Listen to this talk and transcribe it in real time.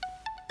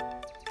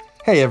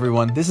Hey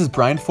everyone, this is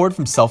Brian Ford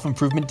from Self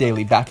Improvement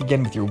Daily back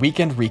again with your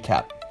weekend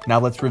recap. Now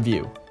let's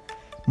review.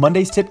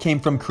 Monday's tip came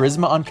from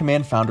Charisma on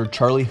Command founder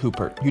Charlie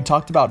Houpert, who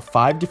talked about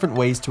 5 different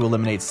ways to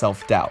eliminate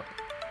self-doubt.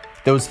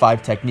 Those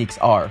 5 techniques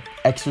are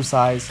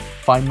exercise,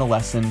 find the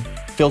lesson,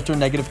 filter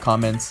negative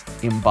comments,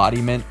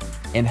 embodiment,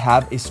 and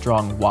have a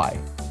strong why.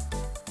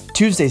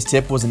 Tuesday's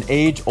tip was an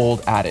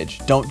age-old adage,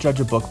 don't judge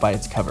a book by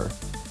its cover.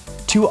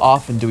 Too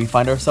often do we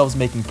find ourselves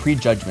making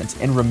prejudgments,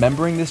 and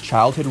remembering this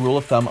childhood rule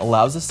of thumb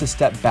allows us to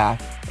step back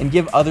and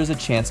give others a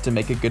chance to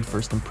make a good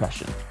first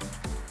impression.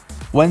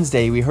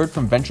 Wednesday, we heard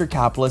from venture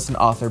capitalist and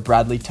author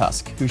Bradley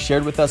Tusk, who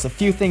shared with us a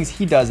few things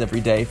he does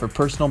every day for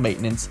personal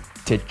maintenance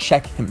to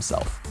check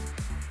himself.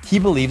 He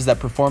believes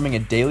that performing a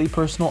daily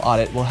personal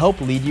audit will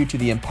help lead you to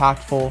the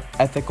impactful,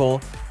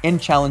 ethical,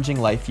 and challenging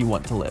life you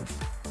want to live.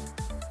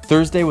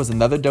 Thursday was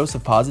another dose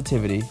of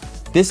positivity,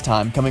 this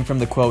time coming from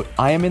the quote,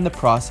 "I am in the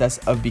process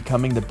of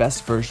becoming the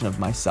best version of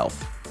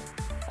myself."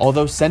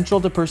 Although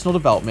central to personal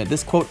development,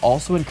 this quote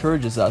also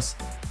encourages us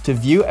to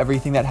view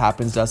everything that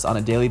happens to us on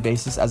a daily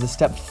basis as a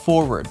step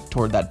forward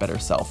toward that better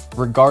self,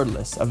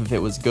 regardless of if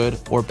it was good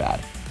or bad.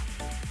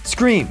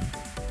 Scream!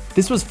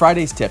 This was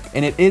Friday's tip,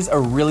 and it is a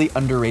really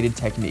underrated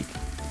technique.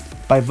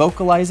 By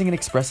vocalizing and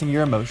expressing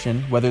your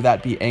emotion, whether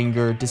that be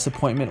anger,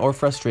 disappointment, or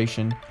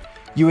frustration,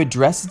 you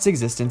address its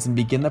existence and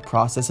begin the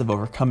process of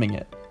overcoming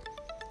it.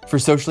 For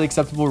socially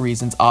acceptable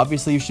reasons,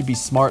 obviously you should be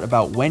smart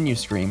about when you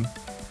scream,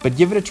 but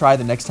give it a try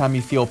the next time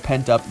you feel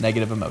pent-up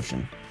negative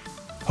emotion.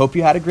 Hope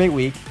you had a great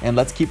week, and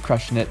let's keep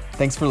crushing it.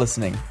 Thanks for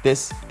listening.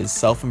 This is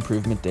Self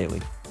Improvement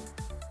Daily.